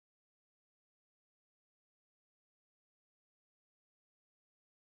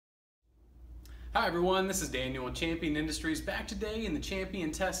Hi everyone, this is Daniel with Champion Industries, back today in the Champion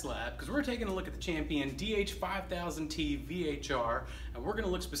Test Lab because we're taking a look at the Champion DH5000T VHR, and we're going to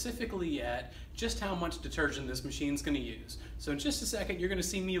look specifically at just how much detergent this machine is going to use. So in just a second you're going to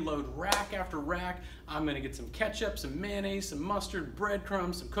see me load rack after rack. I'm going to get some ketchup, some mayonnaise, some mustard,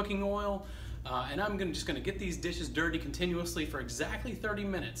 breadcrumbs, some cooking oil, and I'm just going to get these dishes dirty continuously for exactly 30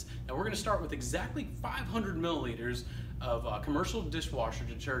 minutes. Now we're going to start with exactly 500 milliliters of commercial dishwasher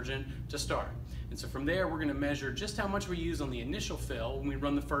detergent to start. And so from there, we're going to measure just how much we use on the initial fill when we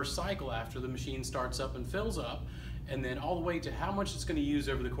run the first cycle after the machine starts up and fills up, and then all the way to how much it's going to use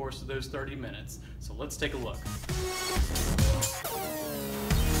over the course of those 30 minutes. So let's take a look.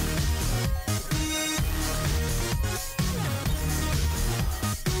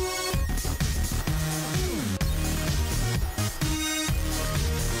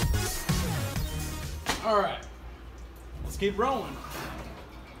 All right, let's keep rolling.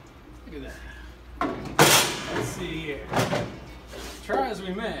 Look at that. Let's see here. Try as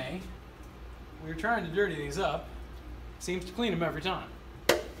we may, we're trying to dirty these up. Seems to clean them every time.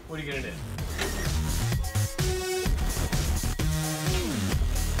 What are you gonna do?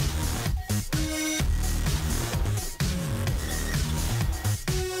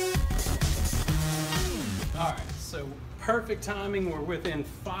 All right, so perfect timing. We're within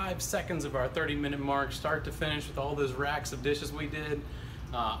 5 seconds of our 30-minute mark, start to finish, with all those racks of dishes we did.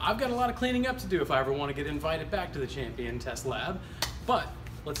 I've got a lot of cleaning up to do if I ever want to get invited back to the Champion Test Lab, but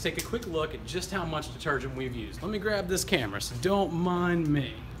let's take a quick look at just how much detergent we've used. Let me grab this camera, so don't mind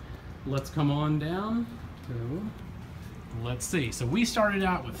me. Let's come on down to, let's see. So we started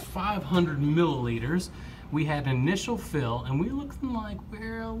out with 500 milliliters. We had an initial fill, and we're looking like,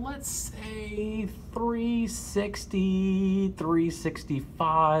 well, let's say 360,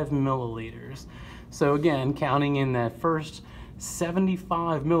 365 milliliters. So again, counting in that first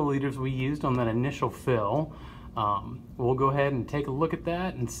 75 milliliters we used on that initial fill. We'll go ahead and take a look at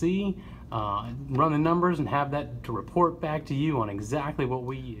that and see, run the numbers and have that to report back to you on exactly what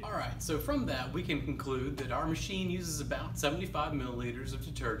we use. All right, so from that we can conclude that our machine uses about 75 milliliters of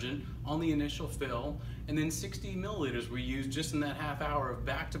detergent on the initial fill, and then 60 milliliters we use just in that half hour of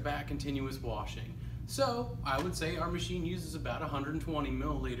back-to-back continuous washing. So I would say our machine uses about 120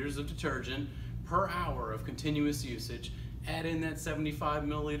 milliliters of detergent per hour of continuous usage. Add in that 75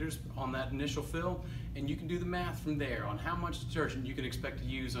 milliliters on that initial fill, and you can do the math from there on how much detergent you can expect to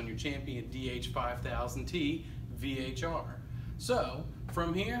use on your Champion DH5000T VHR. So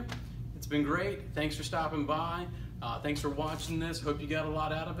from here, it's been great. Thanks for stopping by. Thanks for watching this. Hope you got a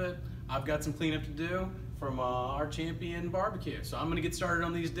lot out of it. I've got some cleanup to do from our Champion barbecue. So I'm gonna get started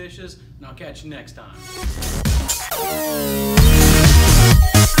on these dishes, and I'll catch you next time.